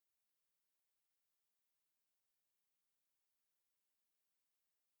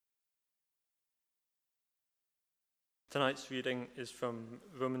Tonight's reading is from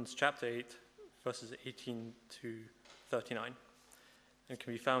Romans chapter 8, verses 18 to 39, and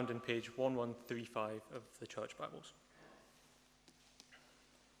can be found in page 1135 of the Church Bibles.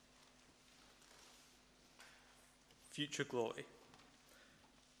 Future glory.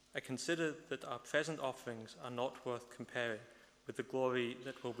 I consider that our present offerings are not worth comparing with the glory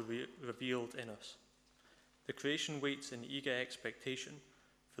that will be revealed in us. The creation waits in eager expectation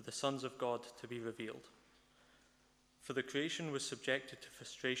for the sons of God to be revealed. For the creation was subjected to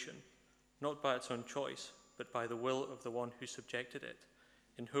frustration, not by its own choice, but by the will of the one who subjected it,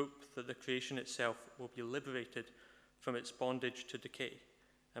 in hope that the creation itself will be liberated from its bondage to decay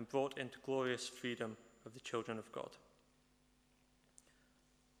and brought into glorious freedom of the children of God.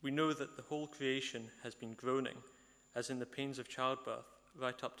 We know that the whole creation has been groaning, as in the pains of childbirth,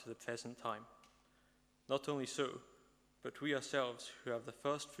 right up to the present time. Not only so, but we ourselves, who have the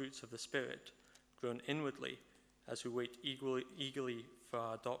first fruits of the Spirit, groan inwardly as we wait eagerly for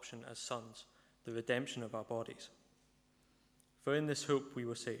our adoption as sons, the redemption of our bodies. For in this hope we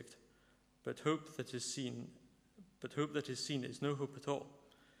were saved. But hope that is seen is no hope at all.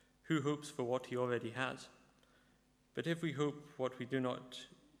 Who hopes for what he already has? But if we hope for what we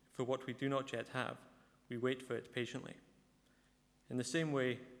do not yet have, we wait for it patiently. In the same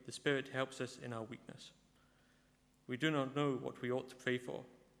way, the Spirit helps us in our weakness. We do not know what we ought to pray for,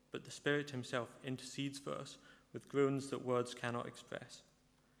 but the Spirit himself intercedes for us with groans that words cannot express.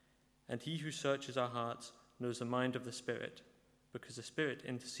 And he who searches our hearts knows the mind of the Spirit, because the Spirit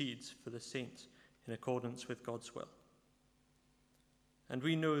intercedes for the saints in accordance with God's will. And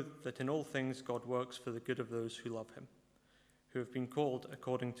we know that in all things God works for the good of those who love him, who have been called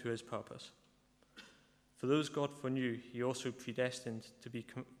according to his purpose. For those God foreknew, he also predestined to be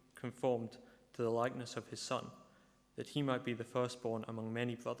conformed to the likeness of his Son, that he might be the firstborn among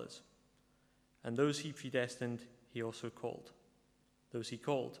many brothers. And those he predestined, he also called. Those he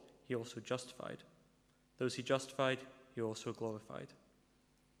called, he also justified. Those he justified, he also glorified.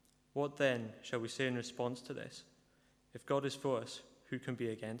 What then shall we say in response to this? If God is for us, who can be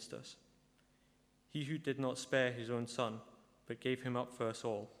against us? He who did not spare his own Son, but gave him up for us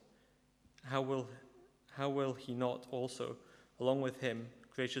all, how will he not also, along with him,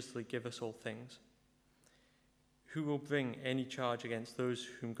 graciously give us all things? Who will bring any charge against those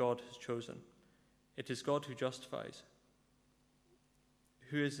whom God has chosen? It is God who justifies.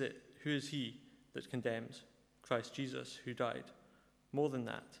 Who is he that condemns? Christ Jesus, who died. More than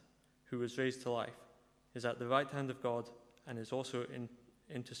that, who was raised to life, is at the right hand of God and is also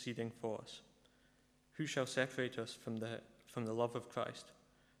interceding for us. Who shall separate us from the love of Christ?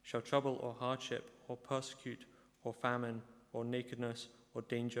 Shall trouble or hardship or persecute or famine or nakedness or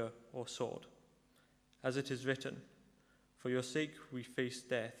danger or sword? As it is written, for your sake we face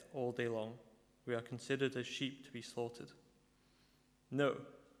death all day long. We are considered as sheep to be slaughtered. No,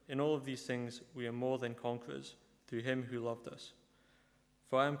 in all of these things we are more than conquerors through him who loved us.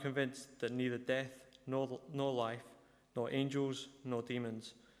 For I am convinced that neither death nor life, nor angels nor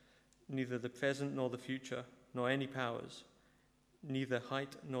demons, neither the present nor the future, nor any powers, neither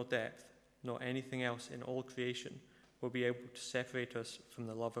height nor depth, nor anything else in all creation will be able to separate us from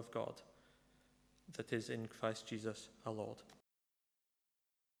the love of God that is in Christ Jesus our Lord.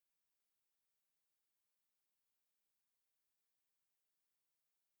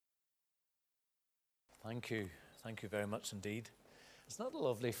 Thank you. Thank you very much indeed. Isn't that a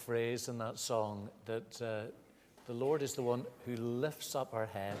lovely phrase in that song, that the Lord is the one who lifts up our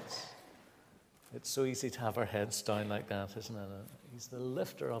heads? It's so easy to have our heads down like that, isn't it? He's the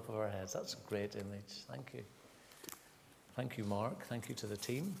lifter up of our heads. That's a great image. Thank you. Thank you, Mark. Thank you to the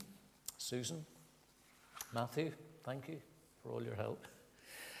team. Susan, Matthew, thank you for all your help.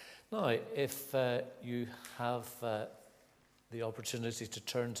 Now, if you have the opportunity to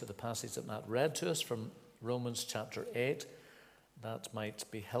turn to the passage that Matt read to us from Romans chapter 8, that might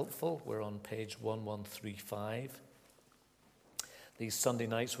be helpful. We're on page 1135. These Sunday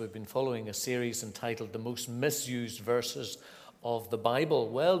nights we've been following a series entitled The Most Misused Verses of the Bible,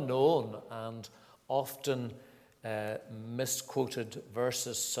 well known and often misquoted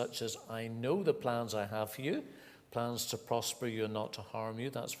verses such as, I know the plans I have for you, plans to prosper you and not to harm you.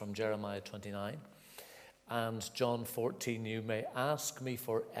 That's from Jeremiah 29. And John 14, you may ask me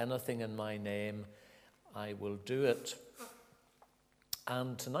for anything in my name, I will do it.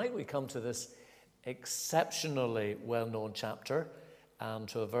 And tonight we come to this exceptionally well-known chapter and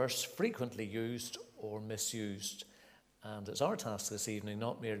to a verse frequently used or misused. And it's our task this evening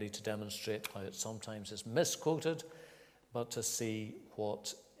not merely to demonstrate how it sometimes is misquoted, but to see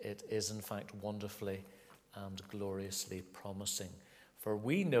what it is in fact wonderfully and gloriously promising. For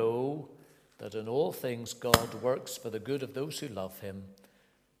we know that in all things God works for the good of those who love him,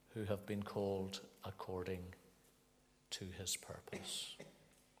 who have been called according to his purpose.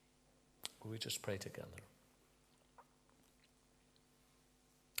 Will we just pray together?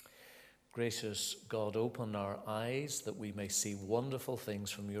 Gracious God, open our eyes that we may see wonderful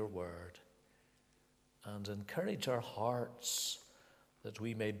things from your word, and encourage our hearts that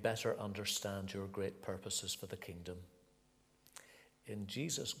we may better understand your great purposes for the kingdom. In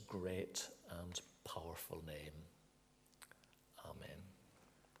Jesus' great and powerful name. Amen.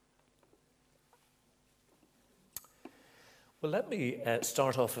 Well, let me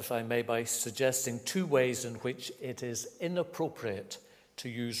start off, if I may, by suggesting two ways in which it is inappropriate to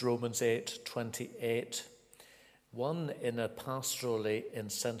use Romans 8:28. One in a pastorally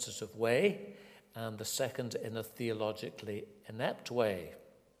insensitive way, and the second in a theologically inept way.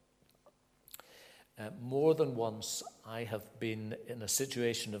 More than once I have been in a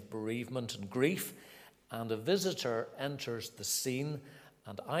situation of bereavement and grief, and a visitor enters the scene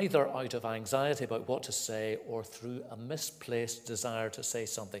and either out of anxiety about what to say or through a misplaced desire to say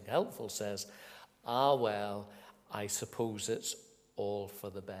something helpful says, "Ah, well, I suppose it's all for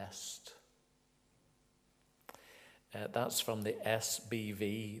the best." That's from the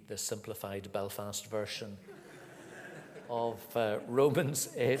SBV, the Simplified Belfast version of Romans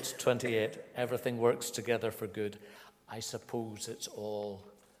 8:28. Everything works together for good. I suppose it's all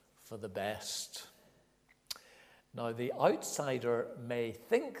for the best. Now, the outsider may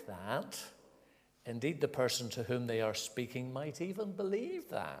think that. Indeed, the person to whom they are speaking might even believe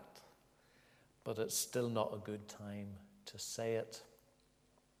that. But it's still not a good time to say it.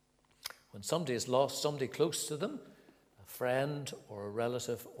 When somebody has lost somebody close to them, a friend or a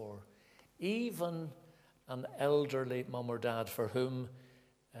relative, or even an elderly mum or dad for whom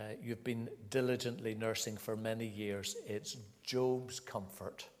you've been diligently nursing for many years, it's Job's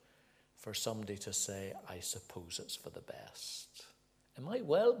comfort for somebody to say, "I suppose it's for the best." It might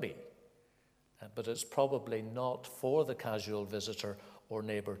well be, but it's probably not for the casual visitor or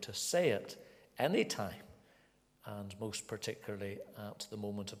neighbour to say it any time, and most particularly at the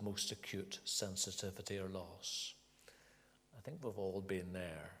moment of most acute sensitivity or loss. I think we've all been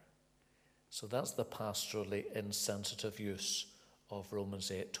there. So that's the pastorally insensitive use of Romans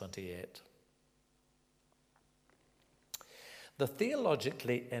 8:28. The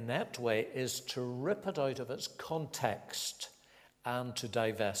theologically inept way is to rip it out of its context and to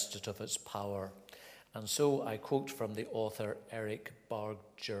divest it of its power. And so I quote from the author Erich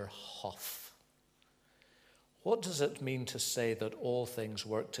Barger-Hoff. What does it mean to say that all things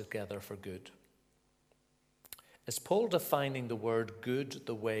work together for good? Is Paul defining the word good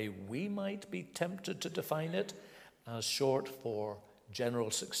the way we might be tempted to define it, as short for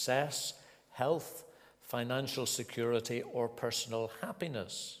general success, health, financial security, or personal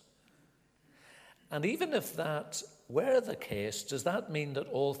happiness? And even if that were the case, does that mean that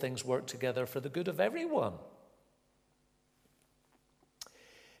all things work together for the good of everyone?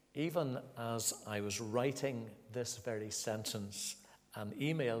 Even as I was writing this very sentence, an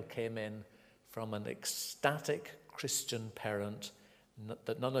email came in from an ecstatic Christian parent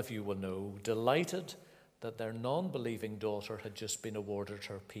that none of you will know, delighted that their non-believing daughter had just been awarded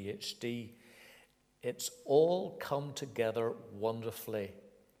her PhD. "It's all come together wonderfully,"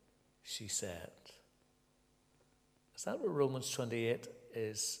 she said. Is that what Romans 28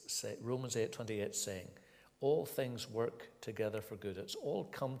 is? Romans 8:28 saying, all things work together for good. It's all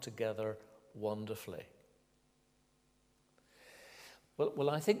come together wonderfully.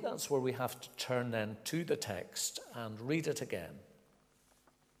 Well, I think that's where we have to turn then to the text and read it again.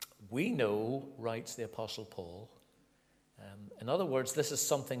 We know, writes the Apostle Paul, in other words, this is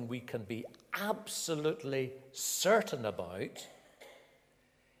something we can be absolutely certain about.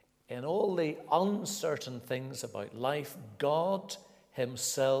 In all the uncertain things about life, God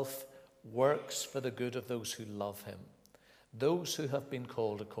himself works for the good of those who love him, those who have been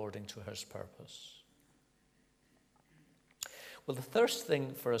called according to his purpose. Well, the first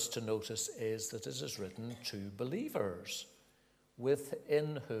thing for us to notice is that it is written to believers,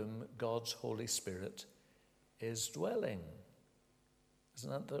 within whom God's Holy Spirit is dwelling.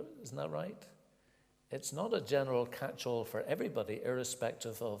 Isn't that right? It's not a general catch-all for everybody,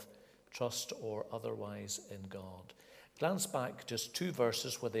 irrespective of trust or otherwise in God. Glance back just 2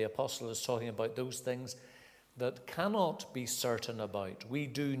 verses where the apostle is talking about those things that cannot be certain about. We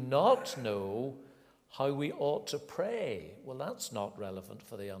do not know how we ought to pray. Well, that's not relevant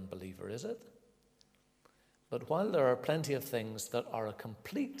for the unbeliever, is it? But while there are plenty of things that are a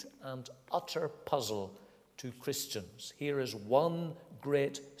complete and utter puzzle to Christians, here is one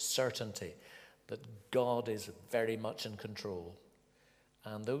great certainty, that God is very much in control,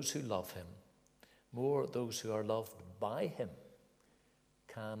 and those who love him more those who are loved by him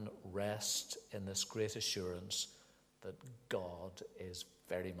can rest in this great assurance that God is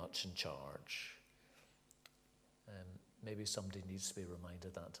very much in charge. Maybe somebody needs to be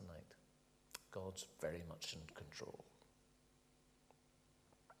reminded that tonight. God's very much in control.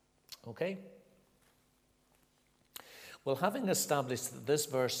 Okay? Well, having established that this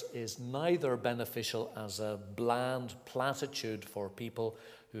verse is neither beneficial as a bland platitude for people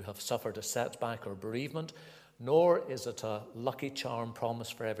who have suffered a setback or bereavement, nor is it a lucky charm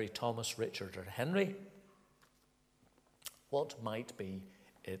promise for every Thomas, Richard, or Henry, what might be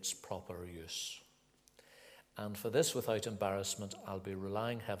its proper use? And for this, without embarrassment, I'll be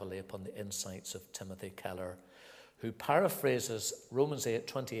relying heavily upon the insights of Timothy Keller, who paraphrases Romans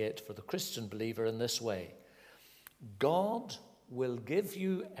 8:28 for the Christian believer in this way: God will give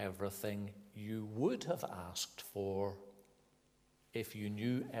you everything you would have asked for if you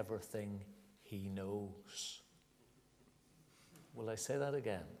knew everything he knows. Will I say that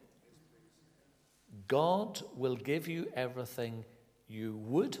again? God will give you everything you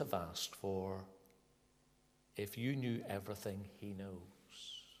would have asked for if you knew everything he knows.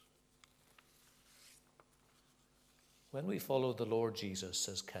 When we follow the Lord Jesus,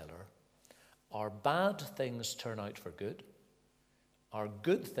 says Keller, our bad things turn out for good, our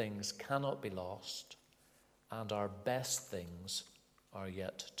good things cannot be lost, and our best things are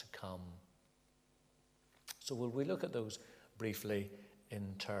yet to come. So will we look at those briefly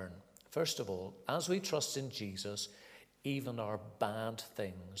in turn? First of all, as we trust in Jesus, even our bad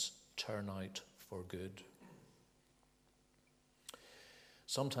things turn out for good.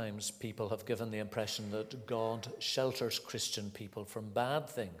 Sometimes people have given the impression that God shelters Christian people from bad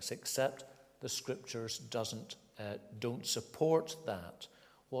things, except the Scriptures don't support that.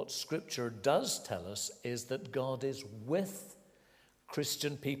 What Scripture does tell us is that God is with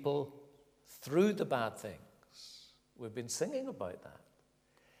Christian people through the bad things. We've been singing about that.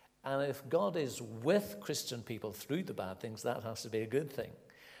 And if God is with Christian people through the bad things, that has to be a good thing.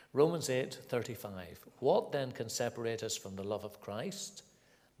 Romans 8:35. What then can separate us from the love of Christ?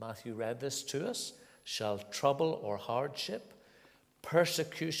 Matthew read this to us. Shall trouble or hardship,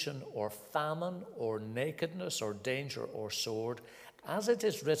 persecution or famine or nakedness or danger or sword, as it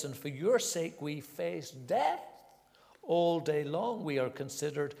is written, for your sake we face death. All day long we are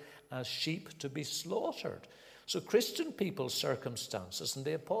considered as sheep to be slaughtered. So Christian people's circumstances and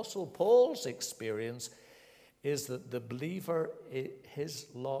the Apostle Paul's experience is that the believer, his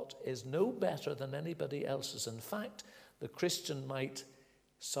lot is no better than anybody else's. In fact, the Christian might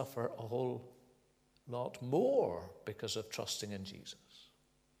suffer a whole lot more because of trusting in Jesus.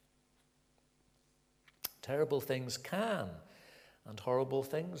 Terrible things can and horrible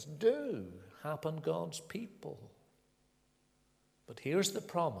things do happen God's people. But here's the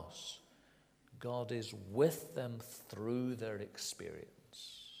promise: God is with them through their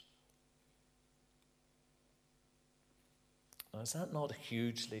experience. Now, is that not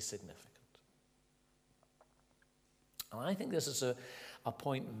hugely significant? And I think this is a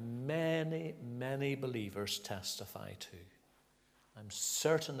point many, many believers testify to. I'm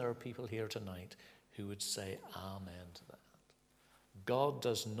certain there are people here tonight who would say amen to that. God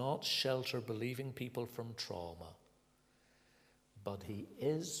does not shelter believing people from trauma, but he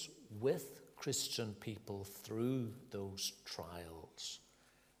is with Christian people through those trials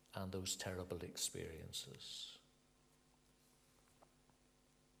and those terrible experiences.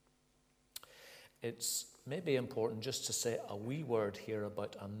 It's maybe important just to say a wee word here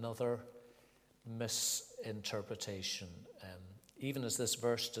about another misinterpretation. Even as this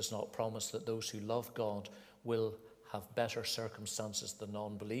verse does not promise that those who love God will have better circumstances than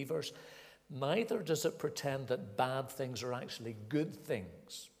non-believers, neither does it pretend that bad things are actually good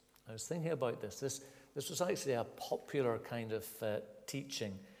things. I was thinking about this. This was actually a popular kind of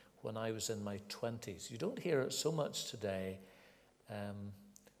teaching when I was in my 20s. You don't hear it so much today.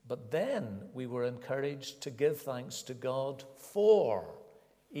 But then we were encouraged to give thanks to God for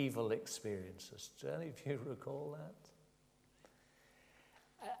evil experiences. Do any of you recall that?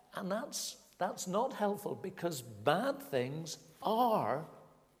 And that's not helpful, because bad things are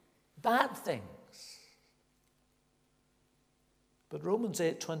bad things. But Romans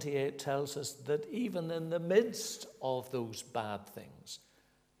 8:28 tells us that even in the midst of those bad things,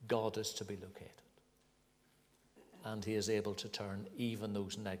 God is to be located. And he is able to turn even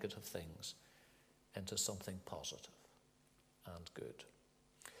those negative things into something positive and good.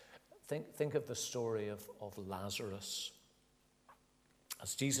 Think of the story of Lazarus.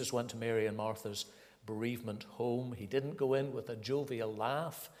 As Jesus went to Mary and Martha's bereavement home, he didn't go in with a jovial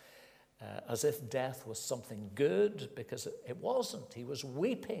laugh as if death was something good, because it wasn't. He was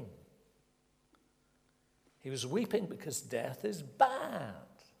weeping. He was weeping because death is bad.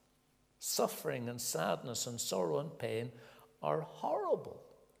 Suffering and sadness and sorrow and pain are horrible.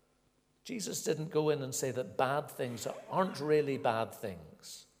 Jesus didn't go in and say that bad things aren't really bad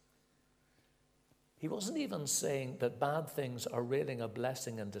things. He wasn't even saying that bad things are really a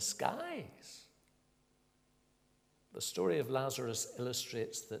blessing in disguise. The story of Lazarus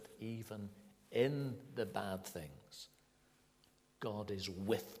illustrates that even in the bad things, God is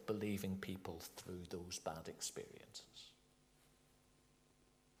with believing people through those bad experiences.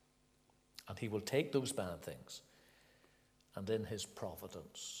 And he will take those bad things, and in his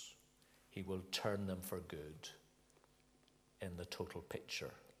providence, he will turn them for good in the total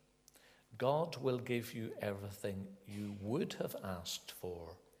picture. God will give you everything you would have asked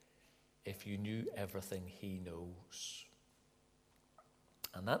for if you knew everything he knows.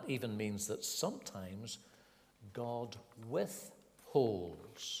 And that even means that sometimes God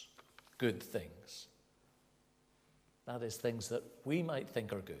withholds good things. That is, things that we might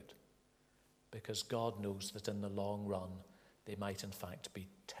think are good, because God knows that in the long run, they might in fact be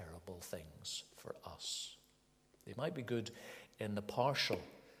terrible things for us. They might be good in the partial,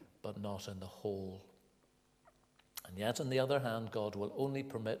 but not in the whole. And yet, on the other hand, God will only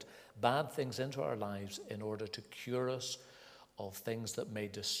permit bad things into our lives in order to cure us of things that may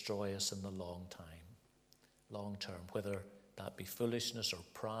destroy us in the long term, whether that be foolishness or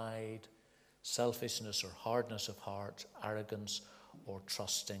pride, selfishness or hardness of heart, arrogance, or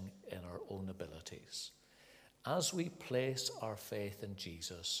trusting in our own abilities. As we place our faith in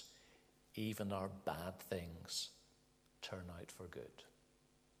Jesus, even our bad things turn out for good.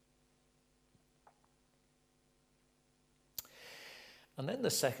 And then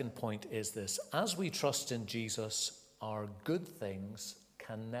the second point is this: as we trust in Jesus, our good things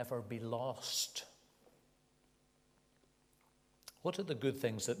can never be lost. What are the good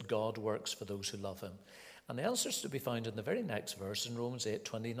things that God works for those who love him? And the answer is to be found in the very next verse in Romans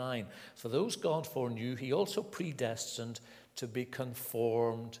 8:29. For those God foreknew, he also predestined to be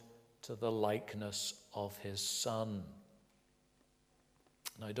conformed to the likeness of his Son.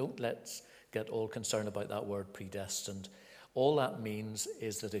 Now, let's get all concerned about that word predestined. All that means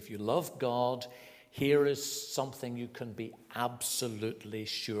is that if you love God, here is something you can be absolutely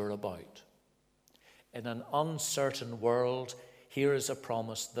sure about. In an uncertain world, here is a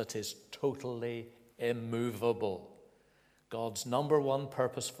promise that is totally immovable. God's number one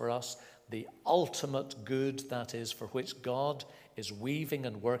purpose for us, the ultimate good, that is, for which God is weaving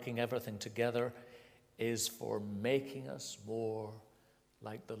and working everything together, is for making us more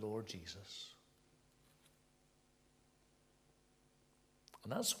like the Lord Jesus.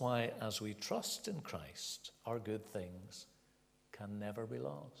 And that's why, as we trust in Christ, our good things can never be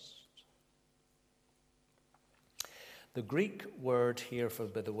lost. The Greek word here,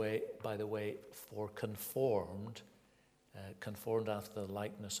 by the way, for conformed after the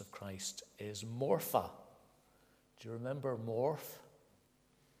likeness of Christ, is morpha. Do you remember morph?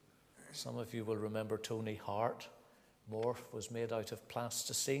 Some of you will remember Tony Hart. Morph was made out of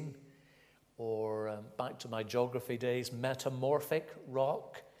plasticine. Or back to my geography days, metamorphic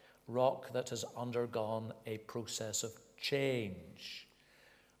rock that has undergone a process of change.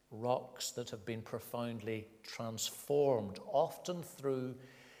 Rocks that have been profoundly transformed, often through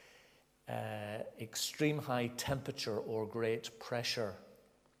extreme high temperature or great pressure.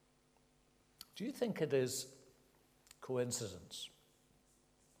 Do you think it is coincidence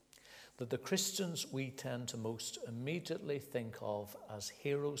that the Christians we tend to most immediately think of as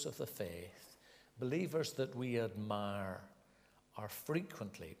heroes of the faith, believers that we admire, are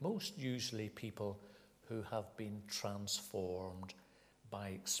frequently, most usually, people who have been transformed by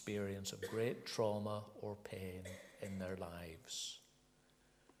experience of great trauma or pain in their lives?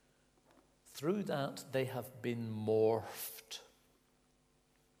 Through that, they have been morphed,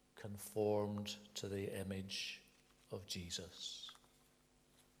 conformed to the image of Jesus,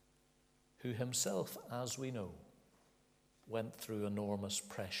 who himself, as we know, went through enormous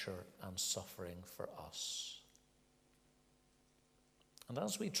pressure and suffering for us. And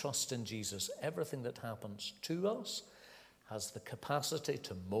as we trust in Jesus, everything that happens to us has the capacity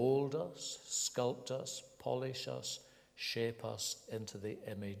to mold us, sculpt us, polish us, shape us into the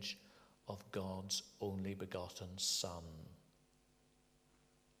image of God's only begotten Son.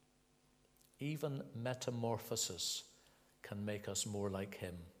 Even metamorphosis can make us more like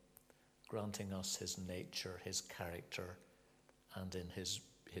him, granting us his nature, his character, and in his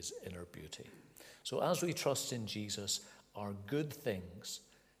inner beauty. So as we trust in Jesus, our good things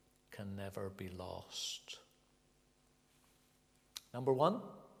can never be lost. Number one,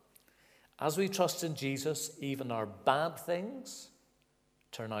 as we trust in Jesus, even our bad things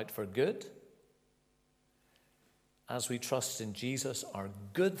turn out for good. As we trust in Jesus, our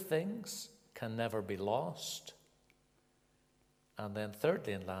good things can never be lost. And then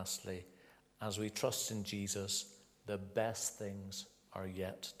thirdly and lastly, as we trust in Jesus, the best things are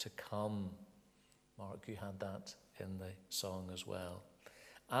yet to come. Mark, you had that in the song as well.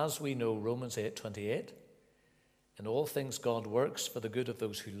 As we know, Romans 8:28, in all things God works for the good of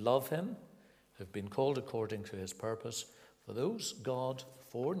those who love him, who've been called according to his purpose. For those God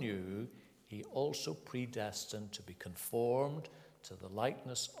foreknew, he also predestined to be conformed to the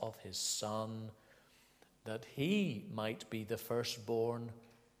likeness of his Son, that he might be the firstborn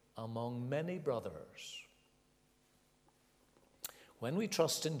among many brothers. When we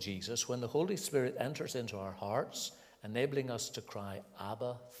trust in Jesus, when the Holy Spirit enters into our hearts, enabling us to cry,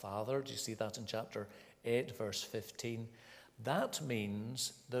 Abba, Father, do you see that in chapter 8, verse 15? That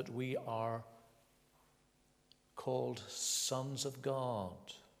means that we are called sons of God.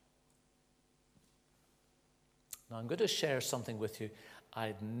 Now, I'm going to share something with you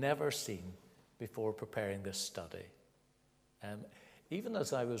I'd never seen before preparing this study. Even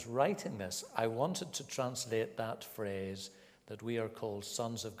as I was writing this, I wanted to translate that phrase that we are called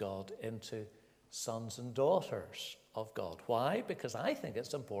sons of God into sons and daughters of God. Why? Because I think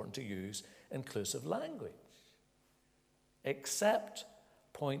it's important to use inclusive language. Except,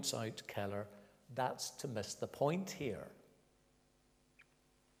 points out Keller, that's to miss the point here.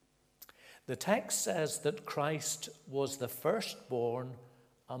 The text says that Christ was the firstborn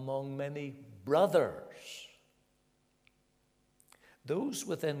among many brothers. Those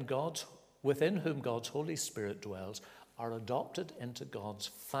within whom God's Holy Spirit dwells are adopted into God's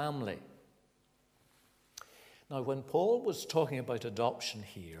family. Now, when Paul was talking about adoption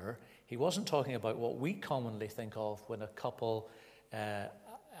here, he wasn't talking about what we commonly think of when a couple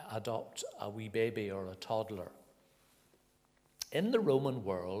adopt a wee baby or a toddler. In the Roman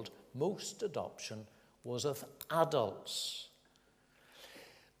world, most adoption was of adults.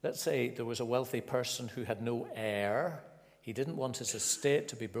 Let's say there was a wealthy person who had no heir. He didn't want his estate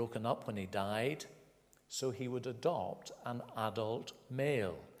to be broken up when he died, so he would adopt an adult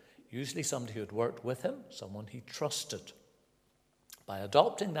male, usually somebody who had worked with him, someone he trusted. By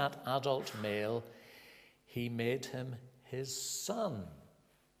adopting that adult male, he made him his son.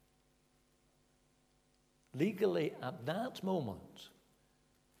 Legally, at that moment,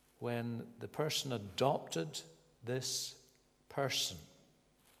 when the person adopted this person,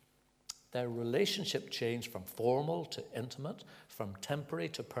 their relationship changed from formal to intimate, from temporary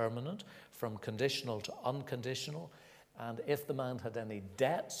to permanent, from conditional to unconditional. And if the man had any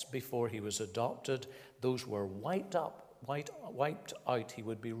debts before he was adopted, those were wiped out. He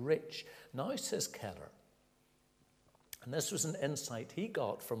would be rich. Now, says Keller, and this was an insight he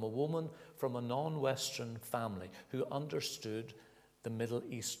got from a woman from a non-Western family who understood the Middle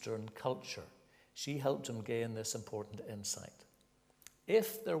Eastern culture. She helped him gain this important insight.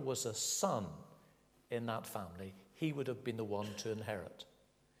 If there was a son in that family, he would have been the one to inherit.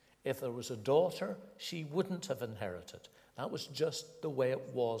 If there was a daughter, she wouldn't have inherited. That was just the way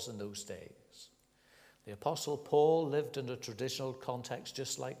it was in those days. The Apostle Paul lived in a traditional context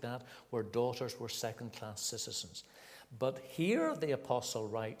just like that, where daughters were second-class citizens. But here the Apostle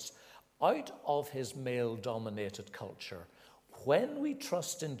writes, out of his male-dominated culture, when we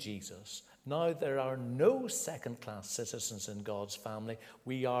trust in Jesus, now there are no second-class citizens in God's family.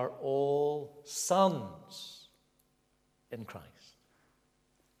 We are all sons in Christ.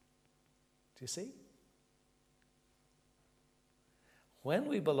 Do you see? When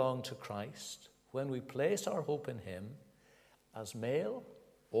we belong to Christ, when we place our hope in him, as male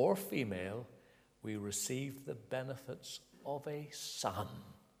or female, we receive the benefits of a son.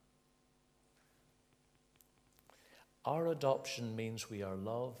 Our adoption means we are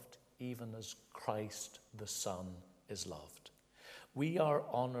loved even as Christ the Son is loved. We are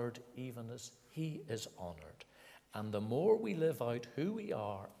honored even as he is honored. And the more we live out who we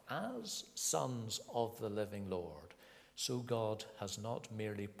are as sons of the living Lord, so God has not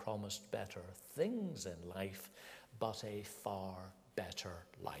merely promised better things in life, but a far better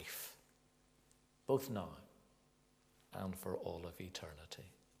life, both now and for all of eternity.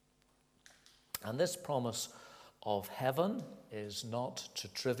 And this promise of heaven is not to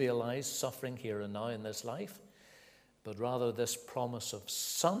trivialize suffering here and now in this life, but rather this promise of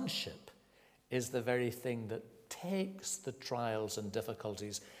sonship is the very thing that takes the trials and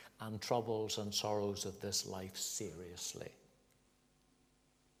difficulties and troubles and sorrows of this life seriously.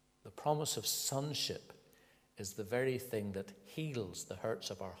 The promise of sonship is the very thing that heals the hurts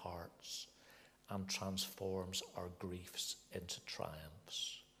of our hearts and transforms our griefs into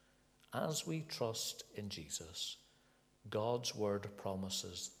triumphs. As we trust in Jesus, God's word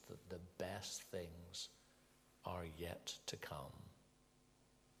promises that the best things are yet to come.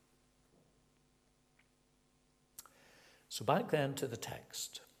 So back then to the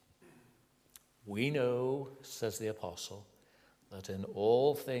text. We know, says the apostle, that in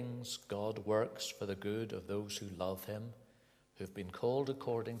all things God works for the good of those who love him, who've been called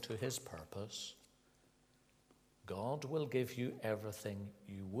according to his purpose. God will give you everything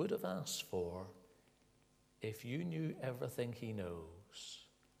you would have asked for if you knew everything he knows.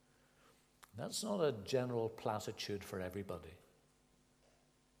 That's not a general platitude for everybody.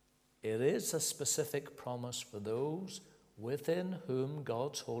 It is a specific promise for those within whom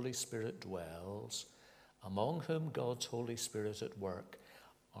God's Holy Spirit dwells, among whom God's Holy Spirit at work.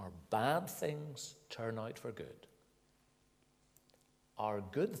 Our bad things turn out for good. Our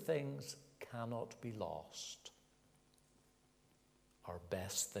good things cannot be lost. Our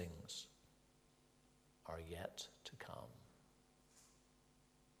best things are yet to come.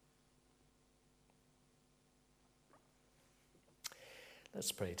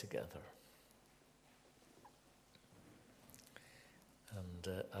 Let's pray together.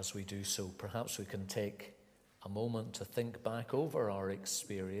 And as we do so, perhaps we can take a moment to think back over our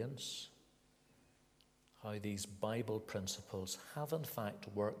experience, how these Bible principles have in fact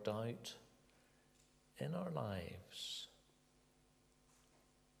worked out in our lives.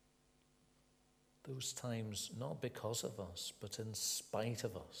 Those times, not because of us, but in spite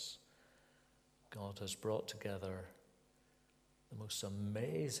of us, God has brought together the most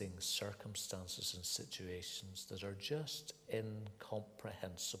amazing circumstances and situations that are just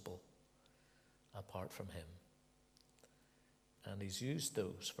incomprehensible apart from him. And he's used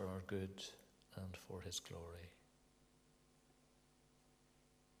those for our good and for his glory.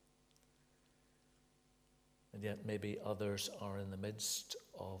 And yet maybe others are in the midst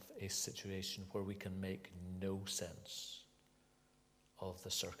of a situation where we can make no sense of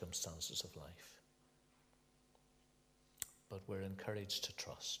the circumstances of life. But we're encouraged to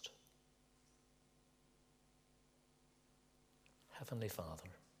trust. Heavenly Father,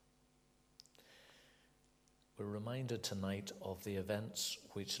 we're reminded tonight of the events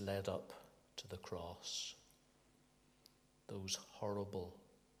which led up to the cross, those horrible,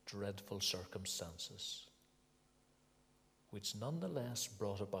 dreadful circumstances, which nonetheless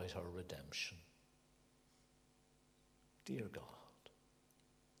brought about our redemption. Dear God,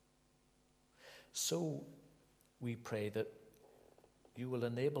 so we pray that you will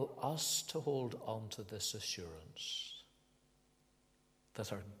enable us to hold on to this assurance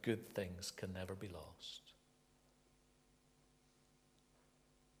that our good things can never be lost.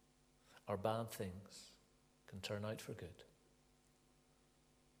 Our bad things can turn out for good,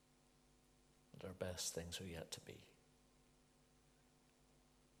 and our best things are yet to be.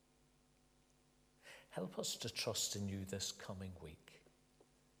 Help us to trust in you this coming week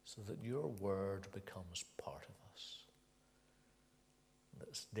so that your word becomes part of us.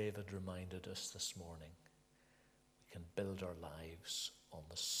 As David reminded us this morning, we can build our lives on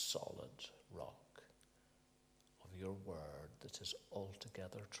the solid rock of your word that is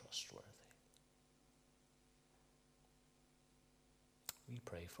altogether trustworthy. We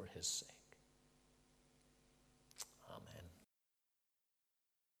pray for his sake.